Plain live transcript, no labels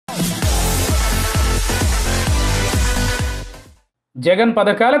జగన్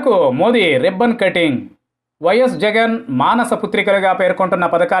పథకాలకు Modi ribbon cutting. YS Jagan మానస పుత్రికలుగా పేర్కొంటున్న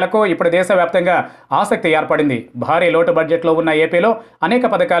పథకాలకు ఇప్పుడు దేశవ్యాప్తంగా ఆసక్తి ఏర్పడింది. భారీ లోటు బడ్జెట్లో ఉన్న ఏపీలో అనేక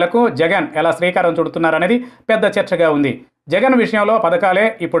పథకాలకు జగన్ ఎలా శ్రీకారం చుడుతున్నారనేది పెద్ద చర్చగా ఉంది. జగన్ విషయంలో పథకాలే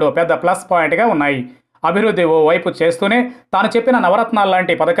ఇప్పుడు పెద్ద ప్లస్ పాయింట్గా ఉన్నాయి. అభివృద్ధి ఓ వైపు చేస్తూనే తాను చెప్పిన నవరత్నాల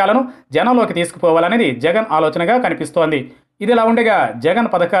లాంటి పథకాలను జనంలోకి తీసుకుపోవాలనేది జగన్ ఆలోచనగా కనిపిస్తోంది. ఇదిలా ఉండగా జగన్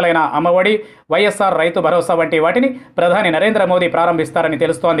పథకాలైన అమ్మఒడి, వైఎస్ఆర్ రైతు భరోసా వంటి వాటిని ప్రధాని నరేంద్ర మోదీ ప్రారంభిస్తారని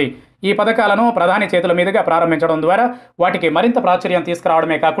తెలుస్తోంది. ఈ పథకాలను ప్రధాని చేతుల మీదుగా ప్రారంభించడం ద్వారా వాటికి మరింత ప్రాచుర్యం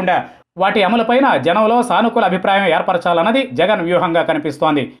తీసుకురావడమే కాకుండా వాటి అమలుపైన జనంలో సానుకూల అభిప్రాయం ఏర్పరచాలన్నది జగన్ వ్యూహంగా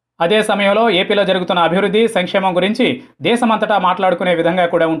కనిపిస్తోంది. అదే సమయంలో ఏపీలో జరుగుతున్న అభివృద్ధి, సంక్షేమం గురించి దేశమంతటా మాట్లాడుకునే విధంగా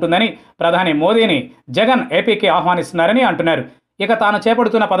కూడా ఉంటుందని ప్రధాని మోదీని జగన్ ఏపీకి ఆహ్వానిస్తున్నారని అంటున్నారు. ఇక తాను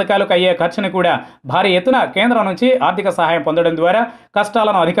చేపడుతున్న పథకాలకు అయ్యే ఖర్చును కూడా భారీ ఎత్తున కేంద్రం నుంచి ఆర్థిక సహాయం పొందడం ద్వారా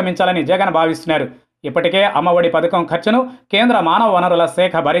కష్టాలను అధిగమించాలని జగన్ భావిస్తున్నారు. ఇప్పటికే అమ్మఒడి పథకం ఖర్చును కేంద్ర మానవ వనరుల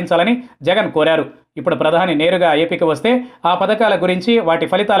శాఖ భరించాలని జగన్ కోరారు. ఇప్పుడు ప్రధాని నేరుగా ఏపీకి వస్తే ఆ పథకాల గురించి, వాటి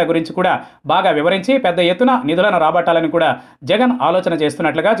ఫలితాల గురించి కూడా బాగా వివరించి పెద్ద ఎత్తున నిధులను రాబట్టాలని కూడా జగన్ ఆలోచన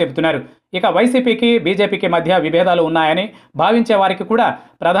చేస్తున్నట్లుగా చెబుతున్నారు. ఇక వైసీపీకి, బీజేపీకి మధ్య విభేదాలు ఉన్నాయని భావించే వారికి కూడా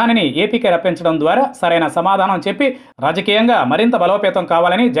ప్రధానిని ఏపీకి రప్పించడం ద్వారా సరైన సమాధానం చెప్పి రాజకీయంగా మరింత బలోపేతం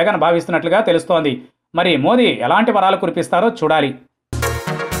కావాలని జగన్ భావిస్తున్నట్లుగా తెలుస్తోంది. మరి మోదీ ఎలాంటి వరాలు కురిపిస్తారో చూడాలి.